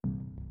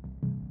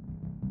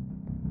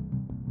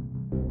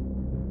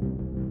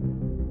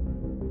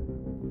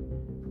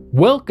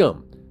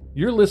Welcome!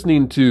 You're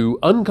listening to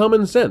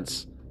Uncommon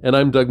Sense, and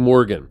I'm Doug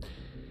Morgan.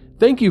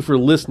 Thank you for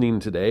listening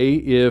today.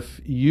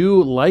 If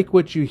you like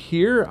what you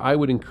hear, I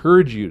would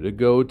encourage you to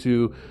go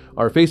to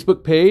our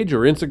Facebook page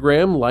or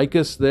Instagram, like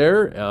us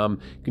there. You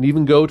can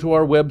even go to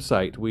our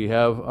website. We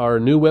have our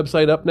new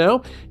website up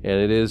now,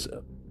 and it is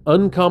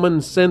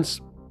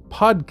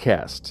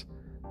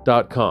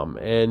uncommonsensepodcast.com.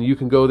 And you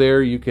can go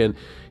there. You can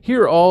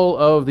hear all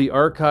of the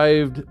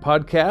archived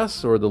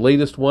podcasts or the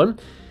latest one.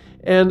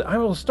 And I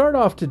will start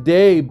off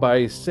today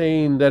by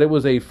saying that it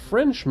was a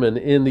Frenchman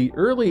in the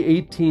early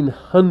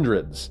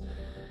 1800s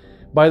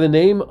by the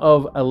name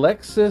of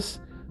Alexis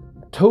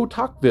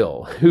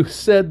Tocqueville who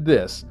said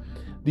this: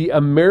 "The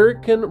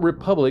American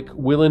Republic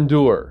will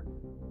endure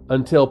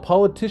until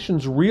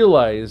politicians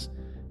realize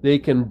they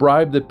can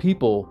bribe the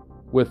people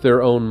with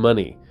their own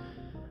money."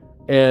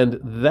 And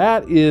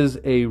that is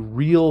a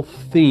real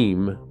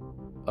theme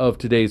of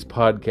today's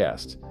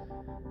podcast,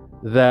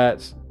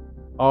 that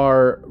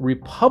our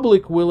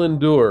republic will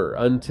endure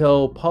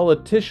until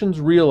politicians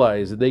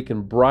realize that they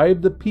can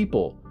bribe the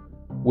people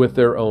with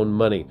their own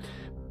money.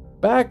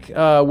 Back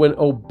when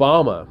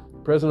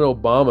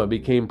President Obama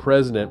became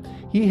president,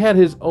 he had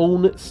his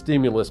own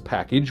stimulus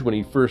package when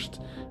he first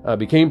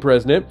became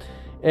president.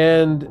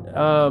 And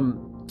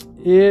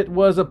it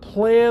was a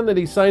plan that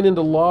he signed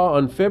into law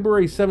on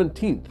February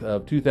 17th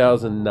of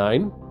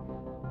 2009.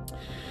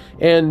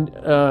 And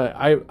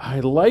I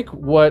like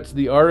what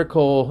the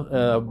article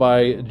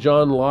by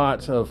John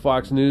Lott of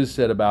Fox News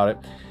said about it.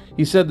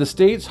 He said the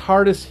states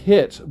hardest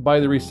hit by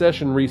the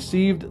recession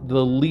received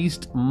the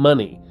least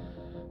money.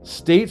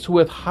 States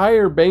with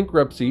higher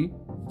bankruptcy,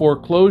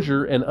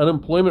 foreclosure, and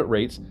unemployment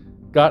rates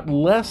got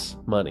less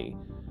money.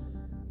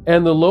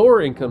 And the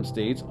lower income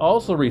states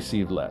also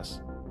received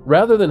less.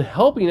 Rather than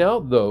helping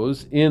out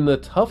those in the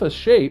toughest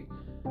shape,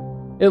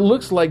 it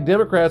looks like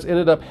Democrats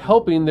ended up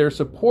helping their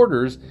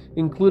supporters,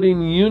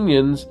 including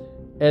unions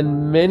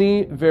and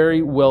many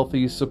very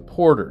wealthy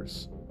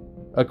supporters.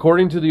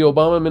 According to the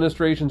Obama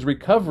administration's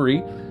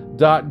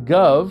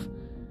recovery.gov,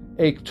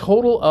 a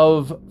total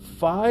of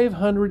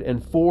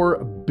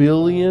 $504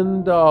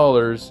 billion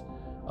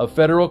of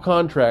federal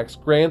contracts,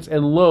 grants,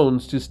 and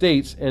loans to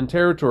states and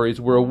territories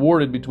were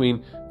awarded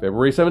between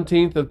February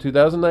 17th of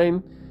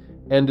 2009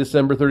 and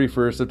December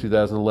 31st of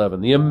 2011.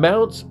 The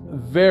amounts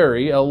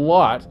vary a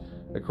lot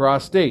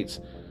across states,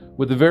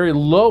 with the very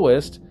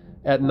lowest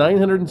at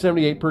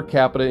 $978 per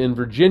capita in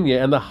Virginia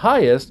and the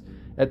highest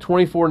at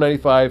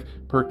 $24.95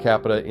 per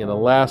capita in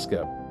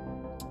Alaska.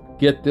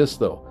 Get this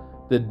though,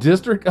 the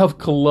District of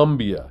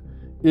Columbia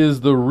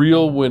is the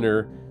real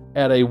winner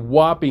at a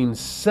whopping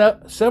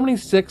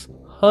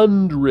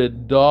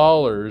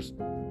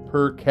 $7,600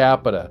 per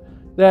capita.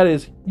 That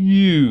is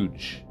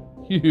huge,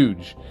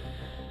 huge.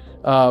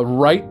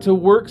 Right to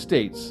work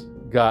states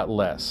got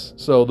less.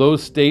 So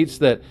those states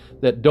that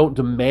don't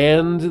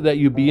demand that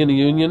you be in a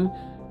union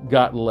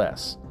got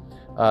less.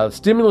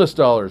 Stimulus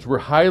dollars were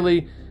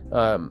highly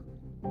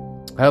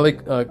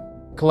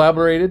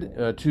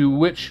collaborated, to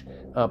which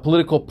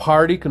political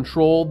party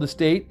controlled the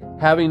state,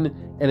 having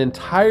an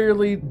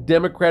entirely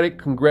Democratic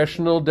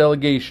congressional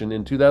delegation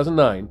in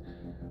 2009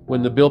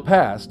 when the bill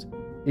passed,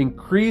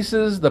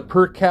 increases the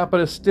per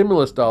capita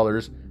stimulus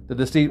dollars that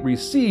the state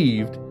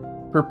received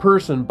per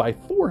person by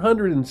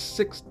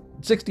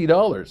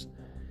 $460.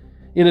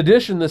 In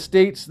addition, the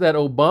states that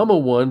Obama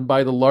won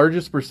by the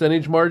largest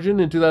percentage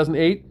margin in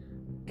 2008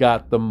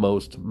 got the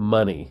most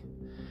money.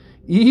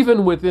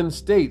 Even within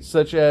states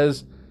such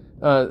as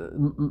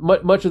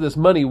much of this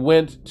money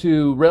went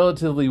to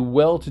relatively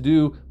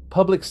well-to-do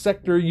public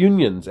sector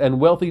unions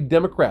and wealthy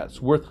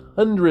Democrats worth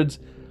hundreds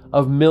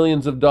of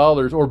millions of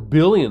dollars, or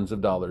billions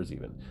of dollars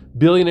even.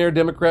 Billionaire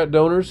Democrat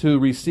donors who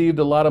received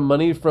a lot of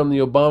money from the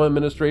Obama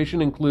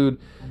administration include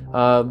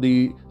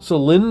the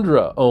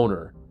Solyndra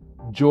owner,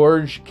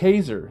 George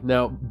Kaiser.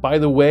 Now, by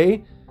the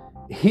way,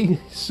 as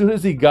soon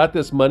as he got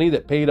this money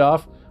that paid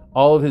off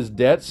all of his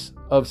debts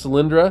of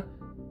Solyndra,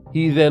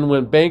 he then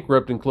went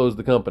bankrupt and closed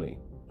the company.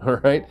 All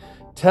right.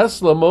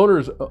 Tesla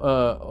Motors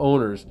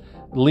owners,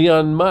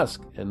 Elon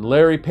Musk and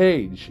Larry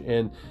Page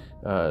and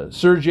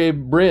Sergey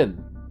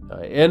Brin,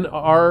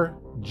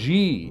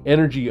 NRG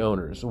Energy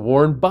owners,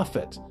 Warren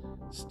Buffett,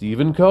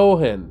 Stephen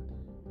Cohen,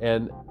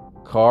 and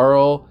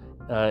Carl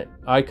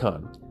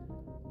Icahn.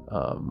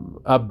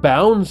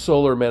 Bound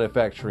Solar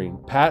Manufacturing,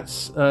 Pat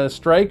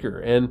Stryker,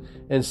 and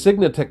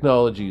Signa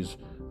Technologies,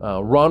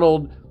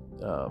 Ronald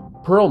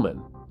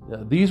Perlman.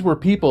 These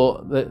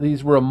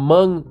were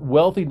among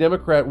wealthy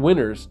Democrat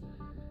winners,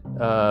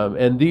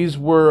 and these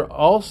were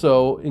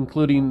also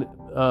including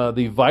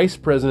the Vice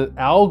President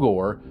Al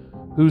Gore,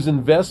 whose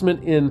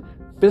investment in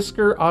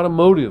Fisker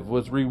Automotive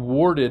was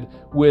rewarded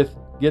with,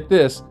 get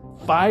this,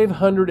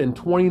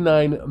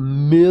 $529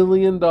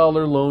 million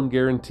loan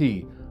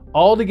guarantee.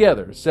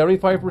 Altogether,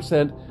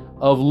 75%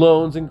 of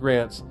loans and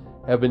grants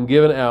have been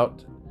given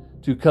out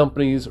to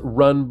companies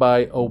run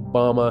by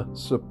Obama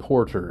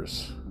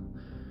supporters.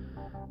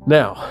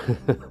 Now,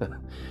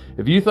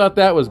 if you thought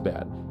that was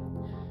bad,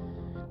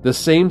 The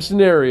same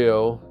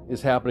scenario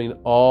is happening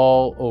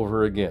all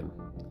over again.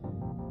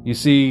 You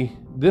see,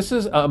 this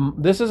is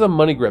a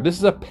money grab. This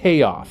is a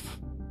payoff.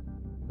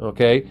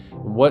 Okay?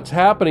 What's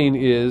happening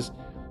is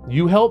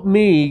you help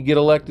me get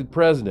elected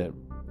president,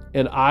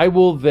 and I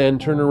will then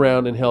turn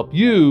around and help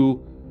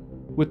you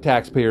with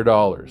taxpayer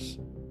dollars.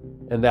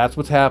 And that's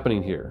what's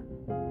happening here.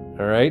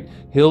 All right?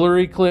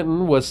 Hillary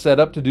Clinton was set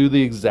up to do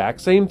the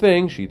exact same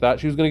thing. She thought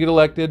she was going to get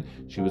elected.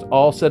 She was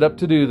all set up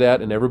to do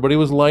that, and everybody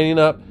was lining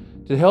up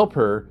to help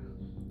her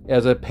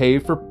as a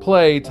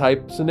pay-for-play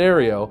type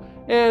scenario.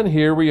 And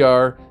here we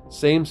are,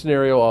 same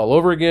scenario all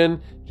over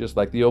again, just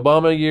like the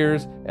Obama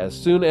years. As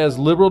soon as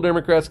liberal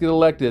Democrats get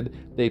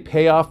elected, they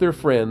pay off their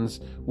friends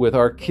with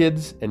our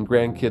kids' and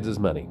grandkids'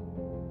 money.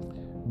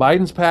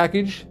 Biden's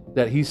package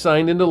that he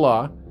signed into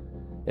law,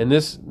 and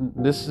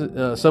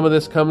some of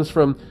this comes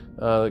from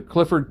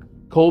Clifford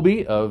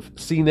Colby of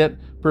CNET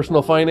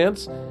Personal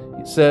Finance.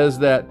 It says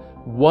that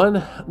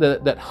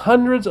that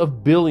hundreds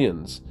of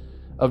billions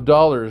of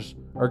dollars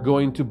are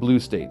going to blue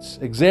states.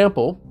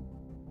 Example,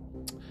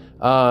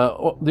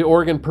 the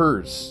Oregon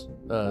PERS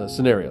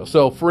scenario.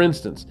 So, for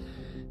instance,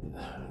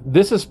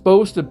 this is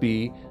supposed to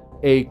be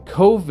a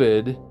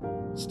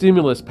COVID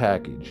stimulus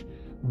package,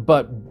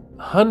 but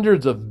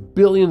hundreds of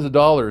billions of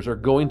dollars are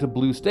going to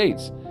blue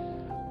states.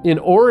 In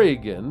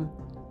Oregon,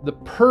 the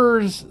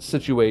PERS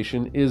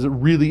situation is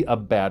really a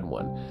bad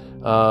one.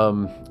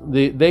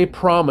 They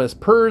promise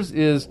PERS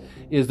is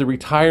the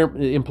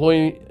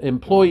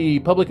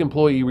public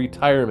employee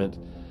retirement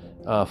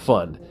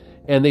fund,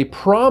 and they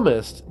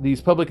promised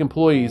these public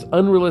employees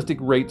unrealistic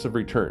rates of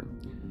return.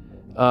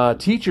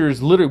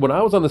 Teachers, literally, when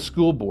I was on the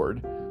school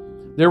board,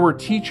 there were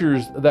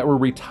teachers that were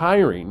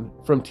retiring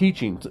from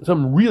teaching.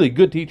 Some really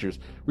good teachers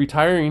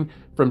retiring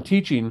from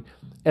teaching,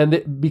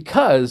 and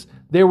because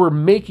they were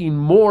making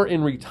more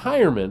in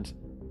retirement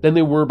than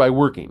they were by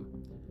working.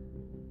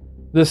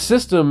 The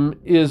system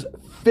is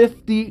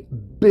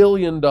 $50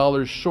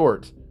 billion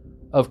short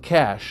of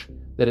cash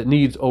that it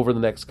needs over the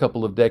next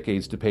couple of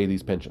decades to pay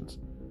these pensions.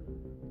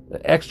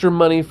 Extra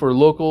money for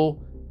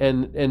local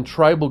and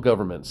tribal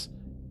governments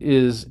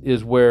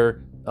is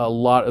where a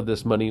lot of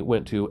this money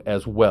went to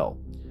as well.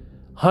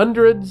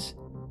 Hundreds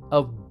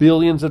of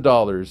billions of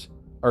dollars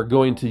are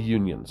going to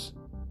unions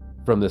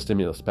from this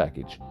stimulus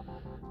package.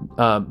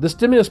 The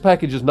stimulus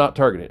package is not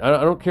targeted.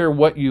 I don't care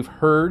what you've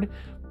heard.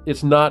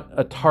 It's not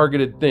a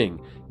targeted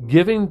thing.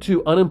 Giving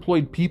to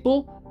unemployed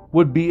people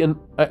would be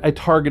a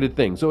targeted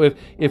thing. So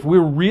if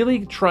we're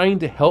really trying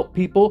to help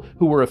people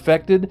who were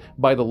affected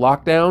by the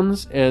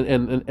lockdowns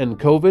and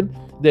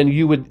COVID, then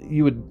you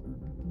would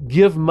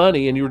give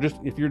money, and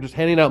if you're just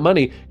handing out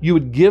money, you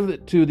would give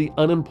it to the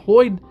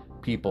unemployed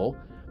people.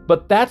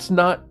 But that's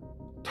not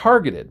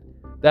targeted.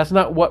 That's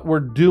not what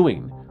we're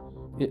doing.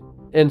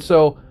 And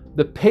so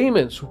the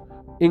payments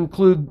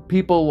include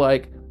people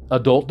like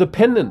adult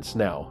dependents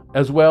now,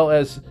 as well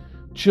as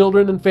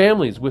children and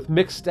families with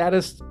mixed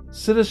status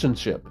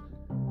citizenship.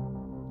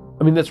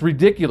 I mean, that's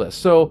ridiculous.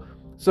 So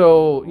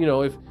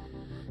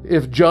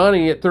if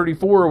Johnny at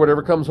 34 or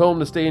whatever comes home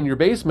to stay in your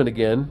basement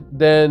again,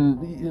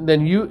 then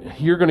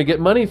you're going to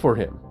get money for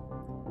him.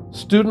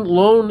 Student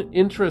loan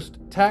interest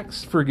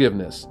tax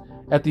forgiveness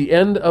at the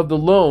end of the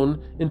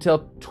loan until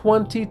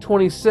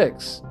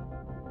 2026.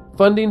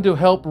 Funding to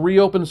help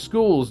reopen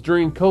schools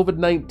during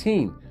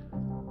COVID-19.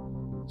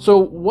 So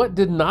what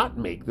did not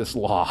make this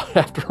law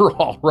after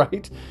all,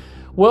 right?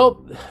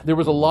 Well, there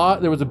was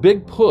a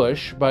big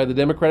push by the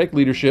Democratic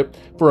leadership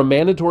for a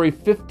mandatory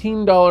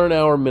 $15 an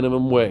hour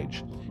minimum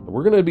wage. And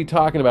we're going to be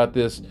talking about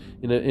this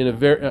in a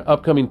very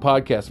upcoming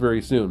podcast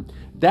very soon.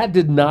 That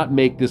did not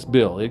make this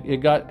bill.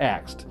 It got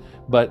axed,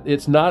 but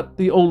it's not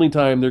the only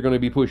time they're going to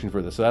be pushing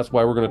for this. So that's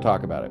why we're going to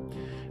talk about it.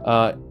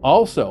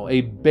 Also,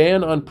 a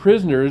ban on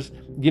prisoners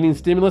getting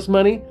stimulus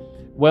money.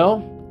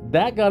 Well,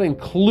 that got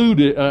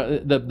included.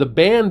 The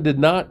ban did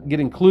not get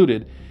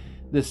included.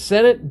 The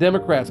Senate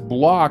Democrats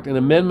blocked an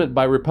amendment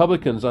by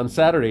Republicans on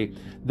Saturday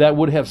that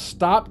would have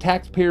stopped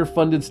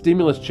taxpayer-funded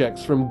stimulus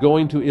checks from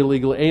going to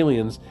illegal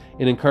aliens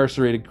and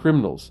incarcerated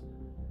criminals.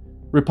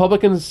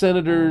 Republican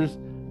Senators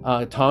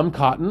Tom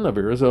Cotton of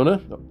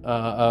Arizona,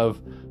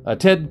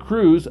 Ted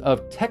Cruz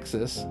of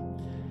Texas,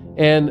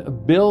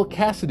 and Bill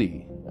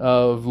Cassidy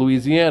of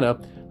Louisiana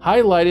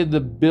highlighted the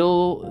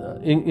bill.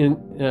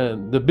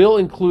 The bill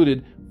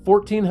included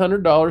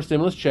 $1,400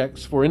 stimulus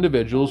checks for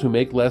individuals who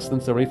make less than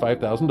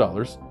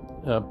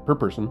 $75,000 per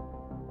person.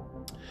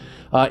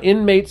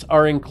 Inmates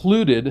are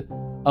included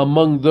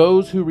among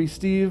those who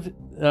receive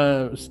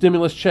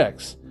stimulus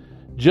checks,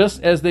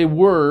 just as they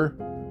were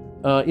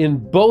in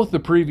both the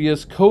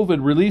previous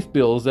COVID relief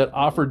bills that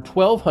offered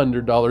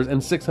 $1,200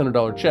 and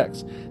 $600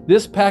 checks.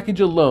 This package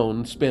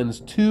alone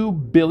spends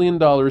 $2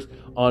 billion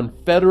on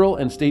federal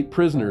and state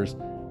prisoners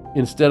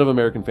instead of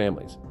American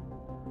families.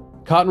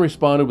 Cotton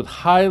responded with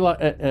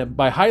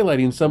by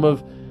highlighting some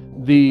of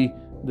the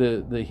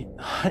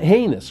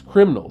heinous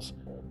criminals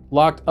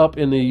locked up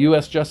in the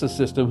U.S. justice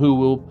system who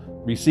will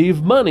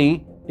receive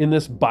money in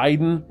this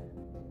Biden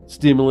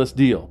stimulus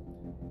deal.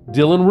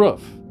 Dylan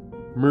Roof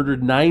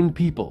murdered 9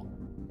 people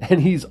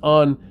and he's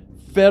on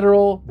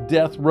federal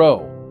death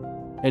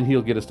row, and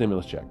he'll get a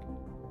stimulus check.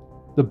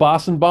 The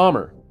Boston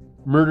bomber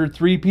murdered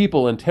 3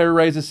 people and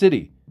terrorized a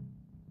city,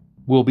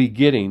 will be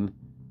getting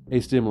a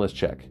stimulus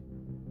check.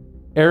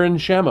 Aaron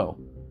Shamo,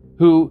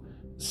 who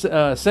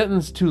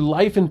sentenced to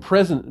life in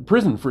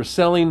prison for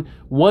selling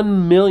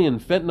 1 million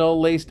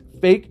fentanyl-laced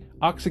fake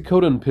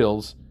oxycodone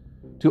pills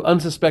to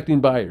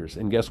unsuspecting buyers.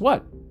 And guess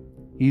what?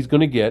 He's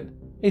going to get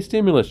a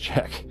stimulus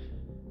check.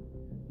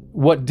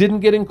 What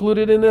didn't get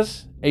included in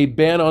this? A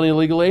ban on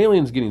illegal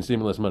aliens getting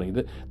stimulus money.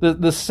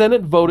 The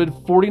Senate voted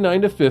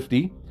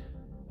 49-50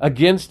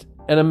 against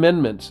an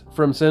amendment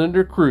from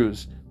Senator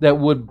Cruz that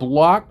would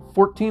block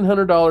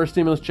 $1,400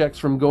 stimulus checks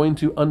from going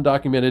to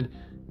undocumented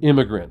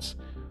immigrants.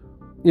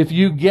 If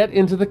you get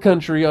into the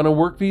country on a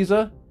work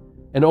visa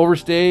and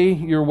overstay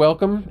your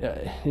welcome,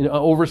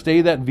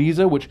 overstay that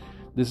visa, which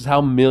this is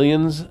how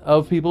millions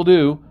of people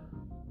do,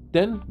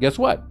 then guess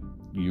what?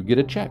 You get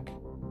a check.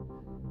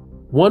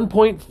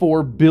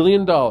 $1.4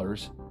 billion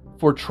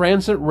for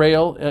transit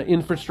rail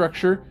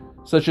infrastructure,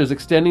 such as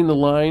extending the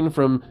line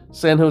from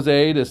San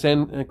Jose to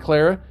Santa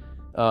Clara,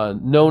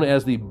 known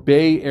as the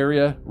Bay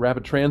Area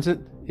Rapid Transit.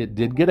 It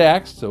did get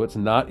axed, so it's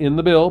not in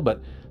the bill,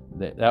 but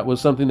that was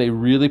something they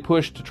really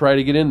pushed to try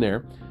to get in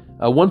there.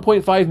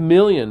 $1.5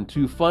 million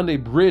to fund a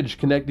bridge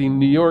connecting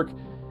New York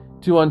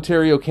to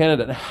Ontario,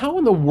 Canada. How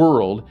in the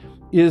world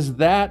is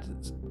that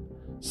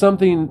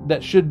something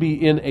that should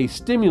be in a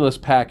stimulus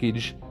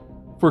package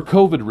for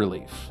COVID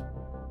relief?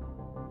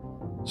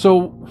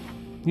 So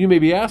you may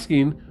be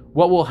asking,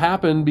 what will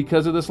happen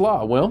because of this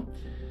law? Well,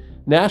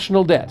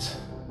 national debt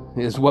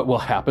is what will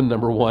happen,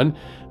 number one.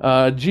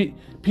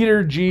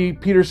 Peter G.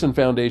 Peterson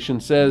Foundation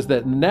says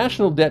that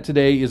national debt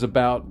today is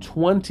about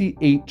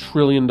 $28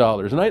 trillion.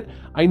 And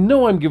I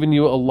know I'm giving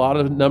you a lot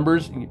of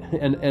numbers,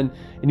 and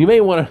you may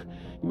want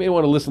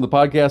to listen to the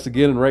podcast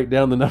again and write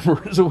down the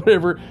numbers or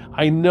whatever.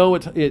 I know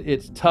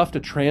it's tough to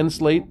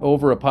translate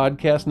over a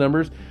podcast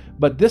numbers,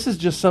 but this is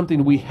just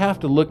something we have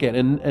to look at,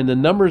 and the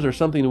numbers are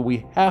something that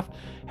we have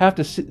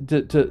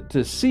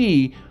to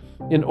see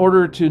in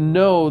order to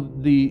know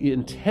the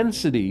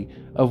intensity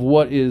of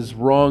what is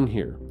wrong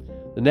here.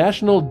 The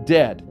national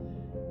debt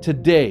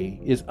today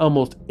is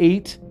almost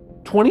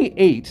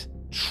 $28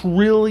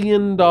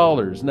 trillion.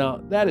 Now,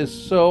 that is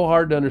so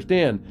hard to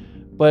understand,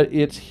 but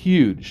it's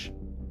huge.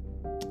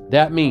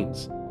 That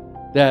means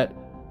that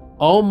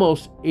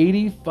almost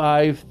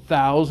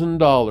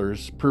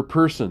 $85,000 per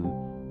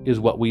person is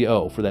what we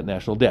owe for that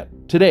national debt.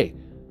 Today,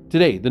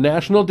 the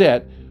national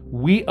debt,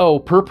 we owe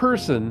per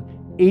person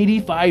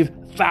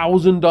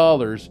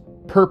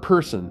 $85,000 per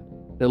person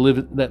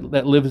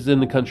that lives in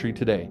the country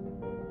today.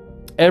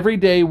 Every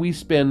day we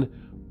spend,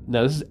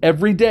 now this is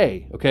every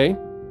day, okay?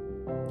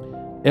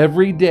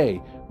 Every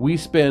day we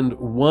spend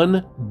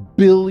 $1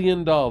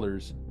 billion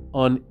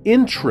on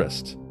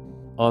interest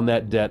on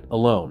that debt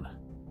alone.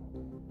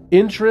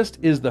 Interest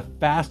is the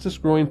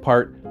fastest growing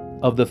part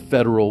of the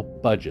federal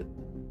budget,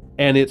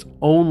 and it's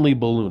only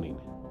ballooning.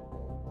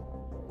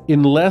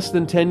 In less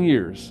than 10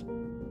 years,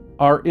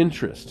 our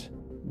interest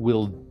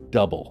will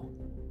double.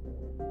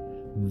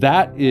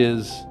 That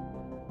is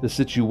the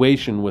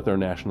situation with our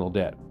national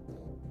debt.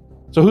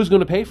 So who's going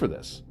to pay for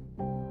this?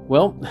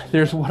 Well,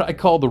 there's what I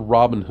call the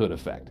Robin Hood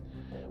effect,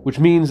 which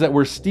means that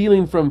we're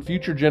stealing from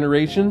future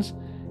generations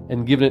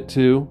and giving it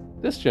to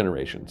this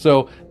generation.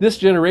 So this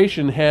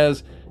generation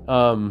has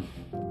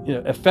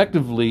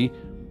effectively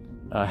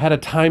had a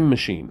time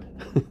machine.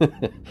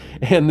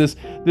 And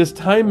this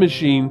time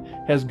machine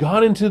has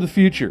gone into the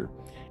future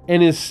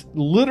and is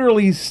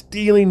literally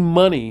stealing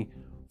money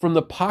from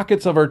the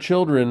pockets of our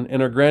children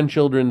and our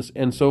grandchildren's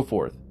and so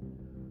forth.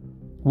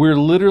 We're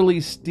literally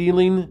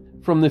stealing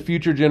from the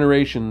future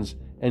generations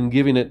and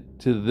giving it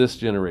to this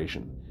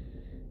generation.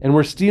 And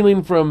we're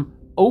stealing from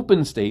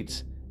open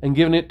states and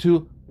giving it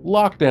to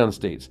lockdown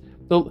states.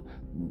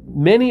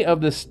 Many of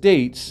the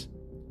states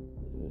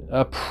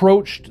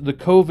approached the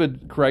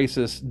COVID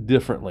crisis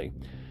differently.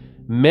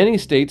 Many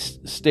states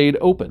stayed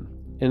open,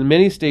 and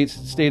many states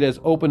stayed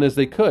as open as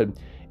they could.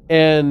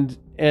 And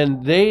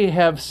they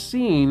have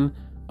seen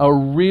a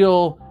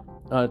real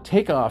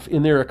takeoff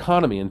in their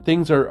economy, and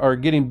things are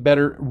getting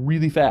better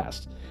really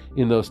fast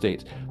in those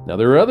states. Now,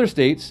 there are other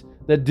states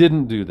that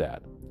didn't do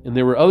that, and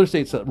there were other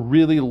states that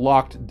really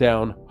locked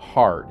down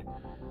hard.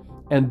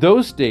 And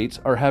those states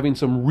are having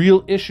some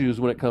real issues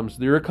when it comes to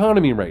their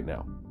economy right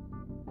now.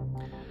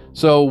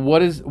 So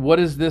what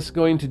is this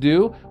going to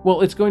do?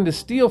 Well, it's going to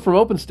steal from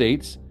open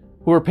states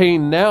who are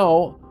paying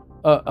now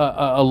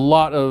a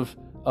lot of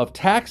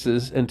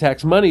taxes and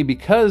tax money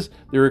because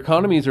their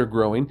economies are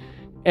growing,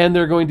 and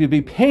they're going to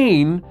be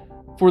paying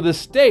for the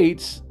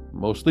states,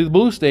 mostly the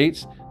blue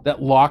states,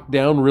 that locked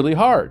down really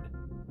hard.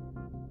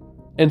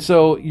 And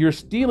so you're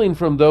stealing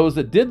from those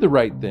that did the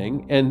right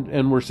thing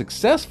and were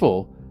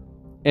successful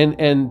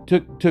and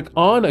took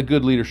on a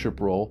good leadership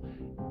role,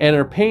 and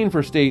are paying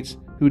for states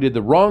who did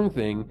the wrong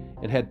thing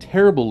and had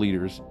terrible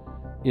leaders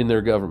in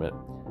their government.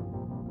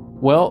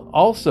 Well,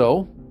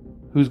 also,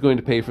 who's going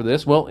to pay for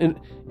this? Well,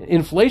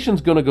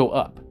 inflation's going to go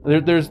up.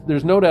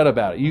 There's no doubt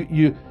about it.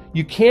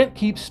 You can't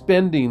keep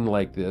spending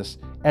like this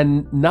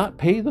and not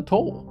pay the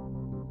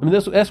toll. I mean,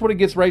 that's what it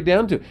gets right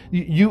down to.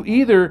 You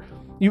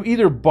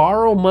either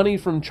borrow money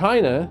from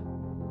China,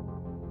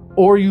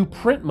 or you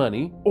print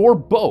money, or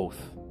both.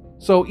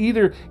 So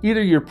either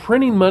you're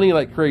printing money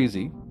like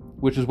crazy,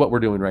 which is what we're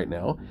doing right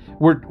now.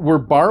 We're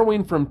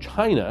borrowing from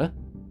China,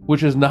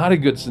 which is not a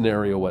good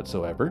scenario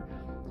whatsoever,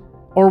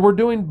 or we're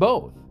doing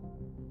both.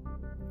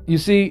 You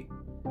see,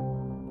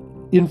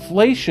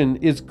 inflation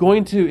is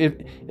going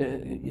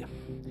to...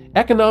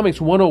 Economics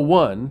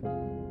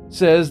 101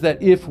 says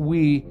that if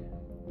we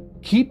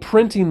keep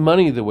printing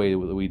money the way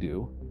that we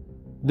do,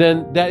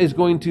 then that is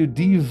going to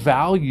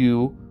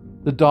devalue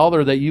the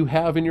dollar that you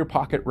have in your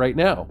pocket right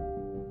now.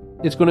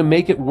 It's going to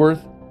make it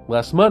worth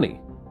less money.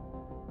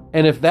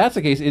 And if that's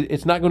the case,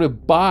 it's not going to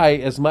buy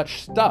as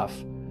much stuff.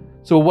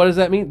 So what does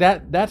that mean?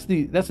 That's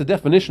the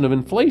definition of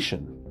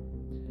inflation.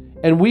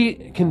 And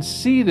we can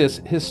see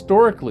this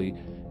historically.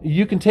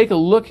 You can take a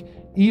look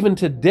even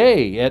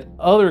today at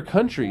other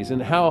countries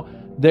and how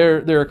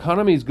their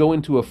economies go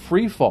into a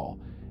free fall,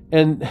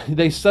 and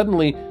they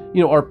suddenly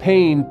are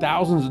paying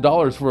thousands of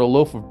dollars for a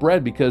loaf of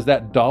bread because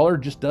that dollar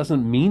just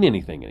doesn't mean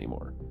anything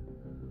anymore.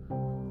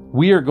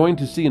 We are going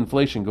to see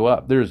inflation go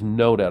up. There's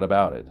no doubt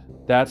about it.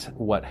 That's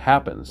what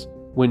happens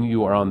when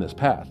you are on this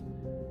path.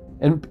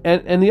 And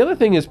the other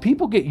thing is,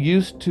 people get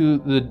used to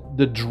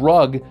the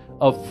drug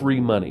of free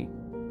money.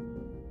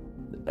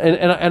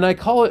 And I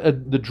call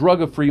it the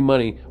drug of free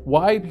money.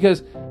 Why?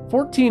 Because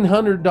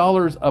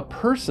 $1,400 a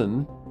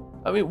person.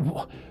 I mean,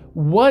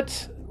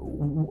 what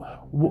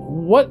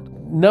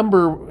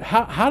number?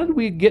 How did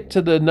we get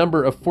to the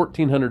number of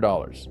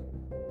 $1,400?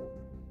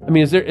 I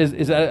mean,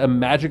 is that a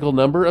magical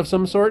number of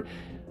some sort?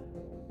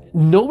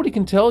 Nobody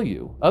can tell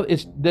you.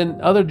 It's then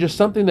other just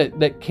something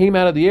that came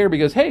out of the air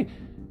because, hey,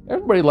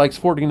 everybody likes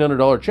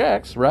 $1,400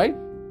 checks, right?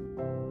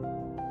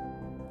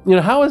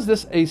 How is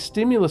this a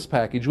stimulus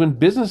package when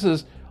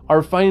businesses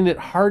are finding it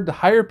hard to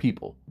hire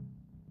people?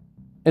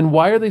 And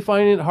why are they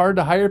finding it hard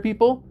to hire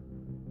people?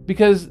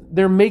 Because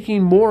they're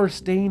making more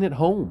staying at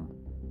home.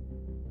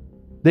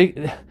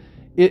 And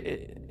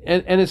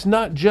it's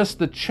not just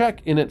the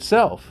check in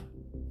itself,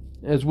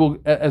 as we'll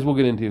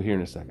get into here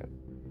in a second.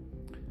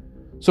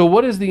 So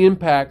what is the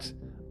impact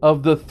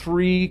of the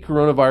 3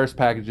 coronavirus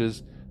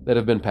packages that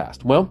have been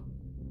passed? Well,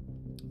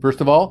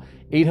 first of all,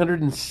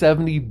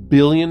 $870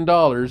 billion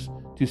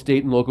to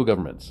state and local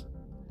governments.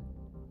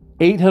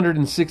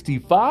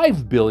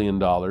 $865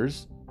 billion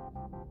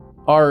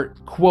are,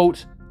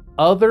 quote,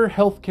 other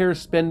healthcare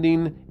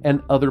spending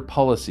and other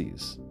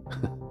policies.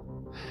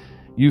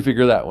 You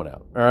figure that one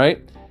out, all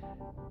right?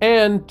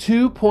 And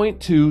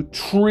 $2.2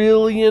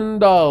 trillion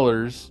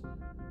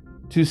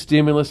to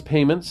stimulus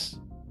payments,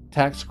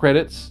 tax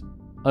credits,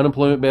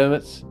 unemployment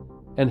benefits,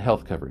 and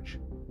health coverage.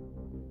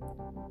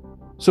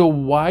 So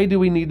why do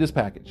we need this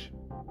package?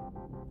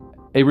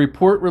 A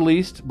report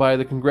released by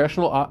the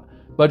Congressional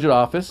Budget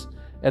Office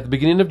at the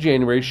beginning of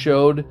January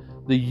showed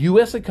the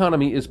U.S.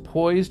 economy is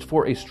poised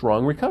for a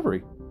strong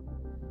recovery,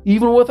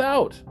 even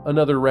without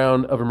another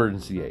round of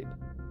emergency aid.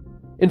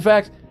 In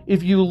fact,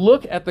 if you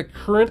look at the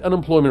current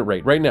unemployment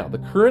rate right now, the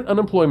current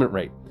unemployment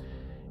rate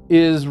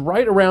is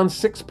right around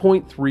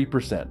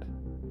 6.3%.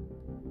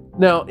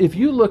 Now, if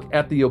you look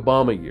at the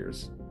Obama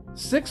years,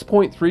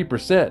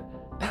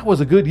 6.3%, that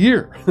was a good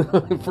year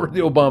for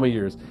the Obama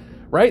years,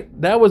 right?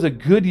 That was a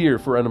good year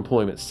for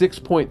unemployment,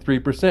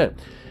 6.3%.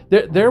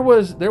 There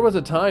was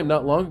a time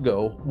not long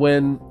ago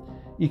when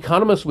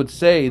economists would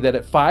say that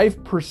at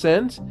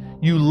 5%,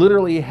 you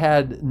literally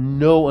had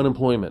no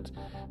unemployment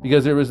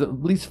because there was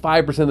at least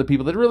 5% of the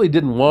people that really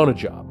didn't want a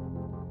job.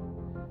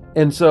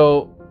 And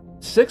so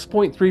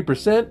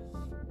 6.3%,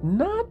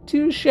 not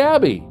too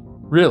shabby,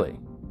 really.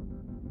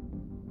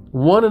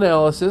 One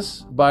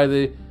analysis by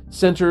the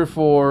Center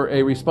for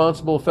a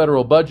Responsible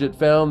Federal Budget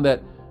found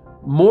that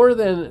more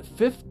than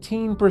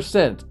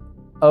 15%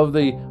 of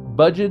the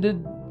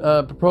budgeted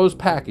proposed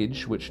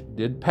package, which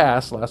did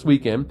pass last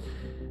weekend,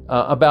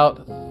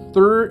 about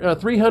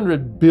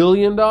 $300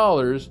 billion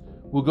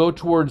will go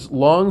towards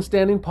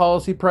long-standing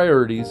policy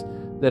priorities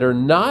that are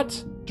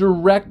not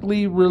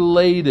directly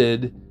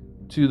related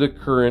to the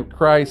current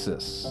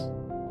crisis.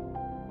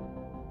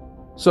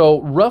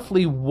 So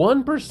roughly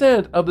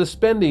 1% of the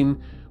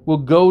spending will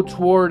go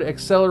toward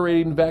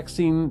accelerating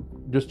vaccine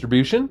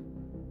distribution,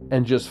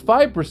 and just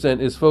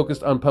 5% is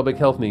focused on public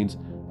health needs,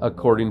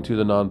 according to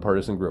the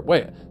nonpartisan group.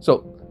 Let's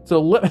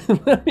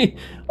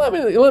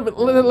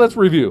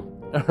review.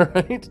 All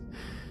right.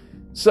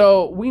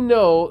 So we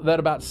know that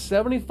about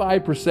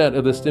 75%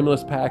 of the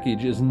stimulus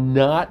package is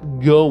not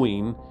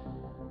going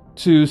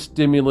to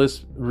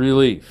stimulus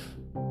relief.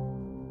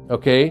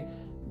 Okay.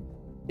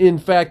 In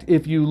fact,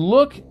 if you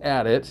look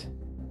at it,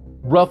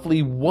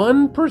 roughly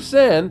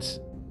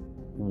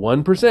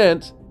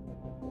 1%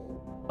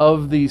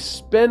 of the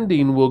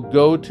spending will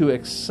go to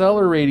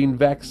accelerating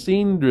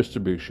vaccine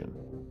distribution.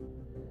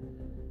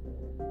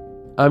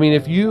 I mean,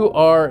 if you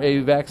are a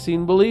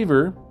vaccine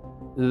believer,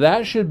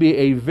 that should be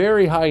a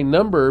very high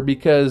number,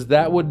 because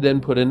that would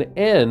then put an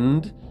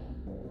end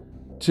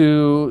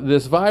to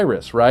this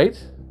virus, right?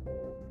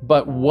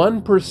 But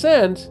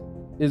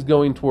 1% is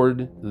going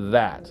toward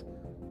that.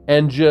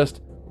 And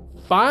just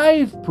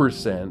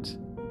 5%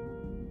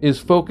 is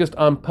focused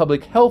on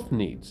public health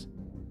needs.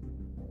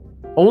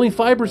 Only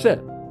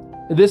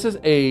 5%. This is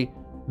a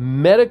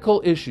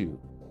medical issue.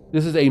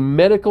 This is a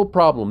medical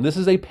problem. This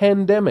is a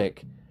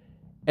pandemic.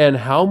 And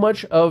how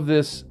much of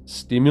this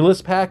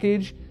stimulus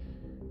package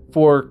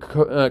for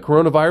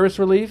coronavirus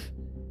relief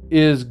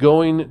is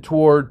going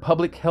toward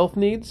public health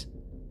needs?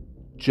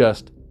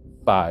 Just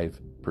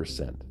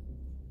 5%.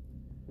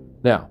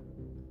 Now,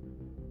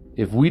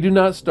 if we do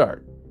not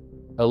start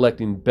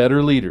electing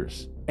better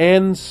leaders,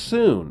 and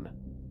soon,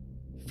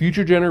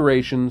 future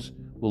generations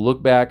will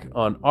look back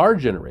on our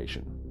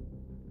generation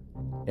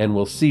and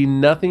will see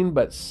nothing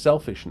but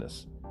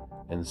selfishness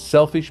and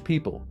selfish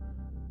people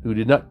who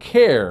did not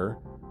care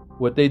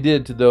what they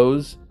did to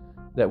those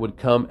that would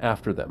come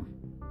after them.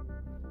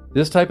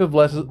 This type of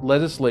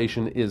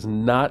legislation is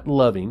not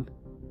loving,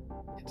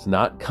 it's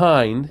not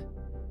kind,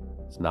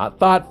 it's not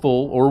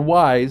thoughtful or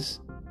wise.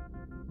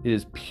 It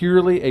is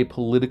purely a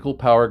political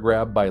power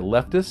grab by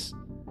leftists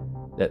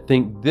that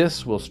think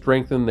this will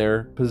strengthen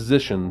their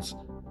positions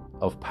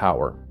of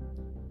power.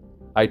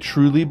 I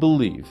truly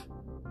believe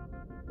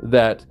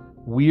that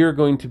we are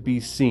going to be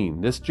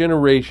seen, this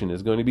generation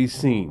is going to be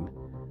seen,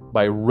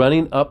 by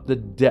running up the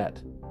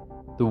debt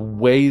the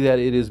way that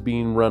it is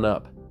being run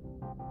up,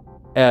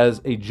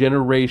 as a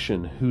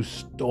generation who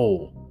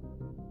stole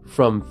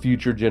from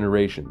future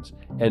generations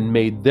and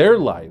made their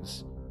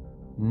lives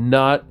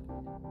not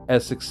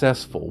as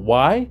successful.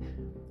 Why?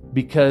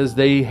 Because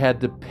they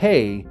had to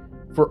pay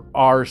for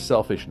our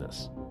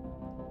selfishness.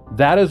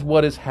 That is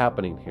what is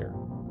happening here.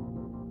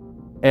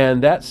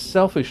 And that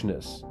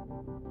selfishness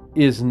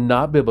is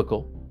not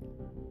biblical.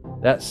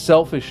 That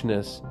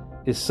selfishness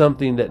is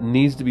something that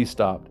needs to be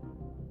stopped.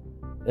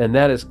 And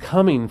that is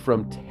coming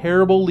from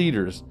terrible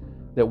leaders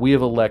that we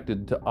have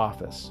elected to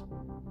office.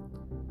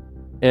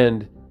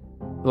 And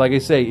like I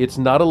say, it's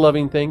not a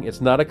loving thing,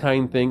 it's not a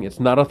kind thing, it's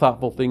not a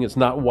thoughtful thing, it's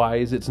not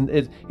wise, it's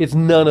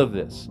none of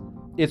this.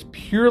 It's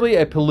purely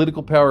a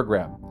political power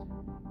grab.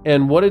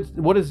 And what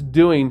it's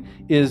doing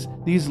is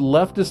these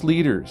leftist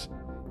leaders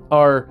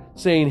are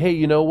saying, hey,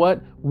 you know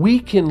what? We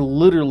can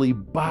literally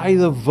buy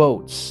the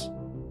votes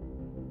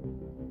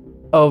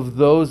of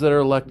those that are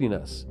electing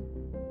us.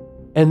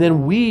 And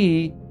then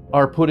we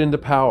are put into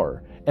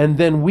power. And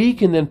then we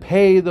can then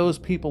pay those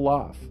people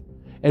off.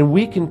 And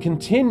we can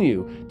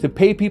continue to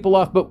pay people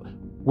off. But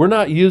we're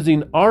not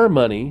using our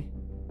money.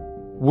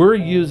 We're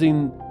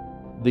using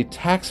the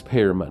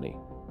taxpayer money.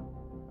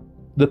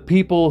 The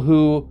people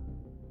who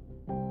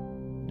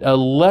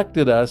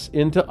elected us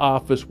into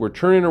office were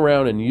turning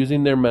around and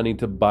using their money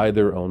to buy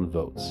their own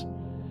votes.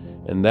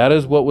 And that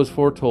is what was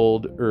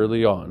foretold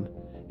early on.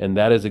 And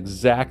that is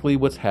exactly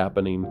what's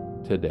happening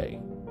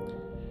today.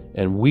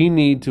 And we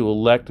need to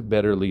elect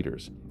better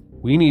leaders.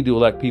 We need to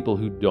elect people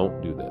who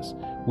don't do this.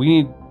 We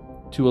need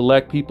to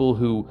elect people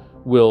who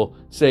will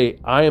say,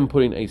 I am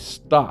putting a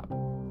stop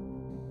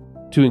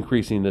to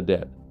increasing the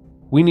debt.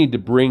 We need to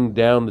bring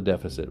down the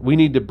deficit. We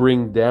need to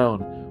bring down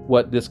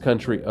what this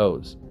country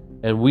owes.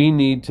 And we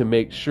need to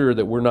make sure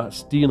that we're not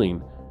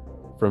stealing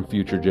from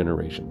future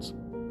generations.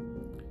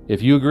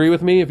 If you agree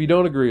with me, if you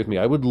don't agree with me,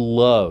 I would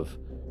love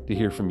to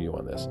hear from you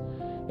on this.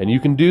 And you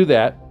can do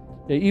that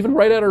even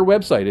right at our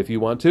website if you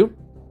want to.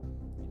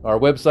 Our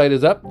website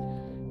is up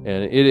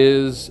and it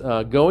is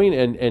going,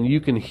 and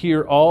you can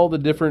hear all the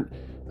different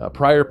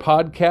prior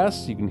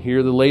podcasts. You can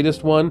hear the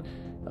latest one.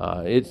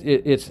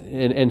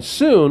 And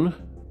soon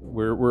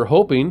we're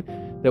hoping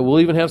that we'll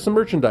even have some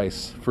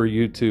merchandise for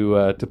you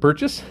to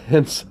purchase.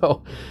 And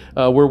so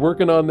we're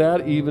working on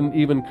that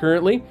even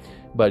currently.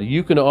 But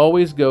you can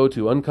always go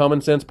to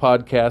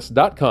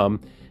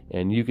uncommonsensepodcast.com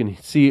and you can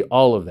see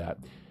all of that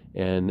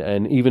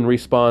and even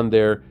respond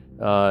there.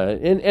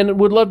 And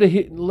would love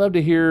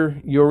to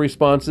hear your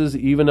responses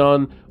even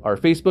on our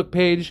Facebook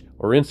page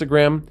or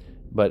Instagram.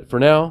 But for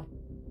now,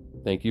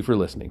 thank you for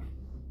listening.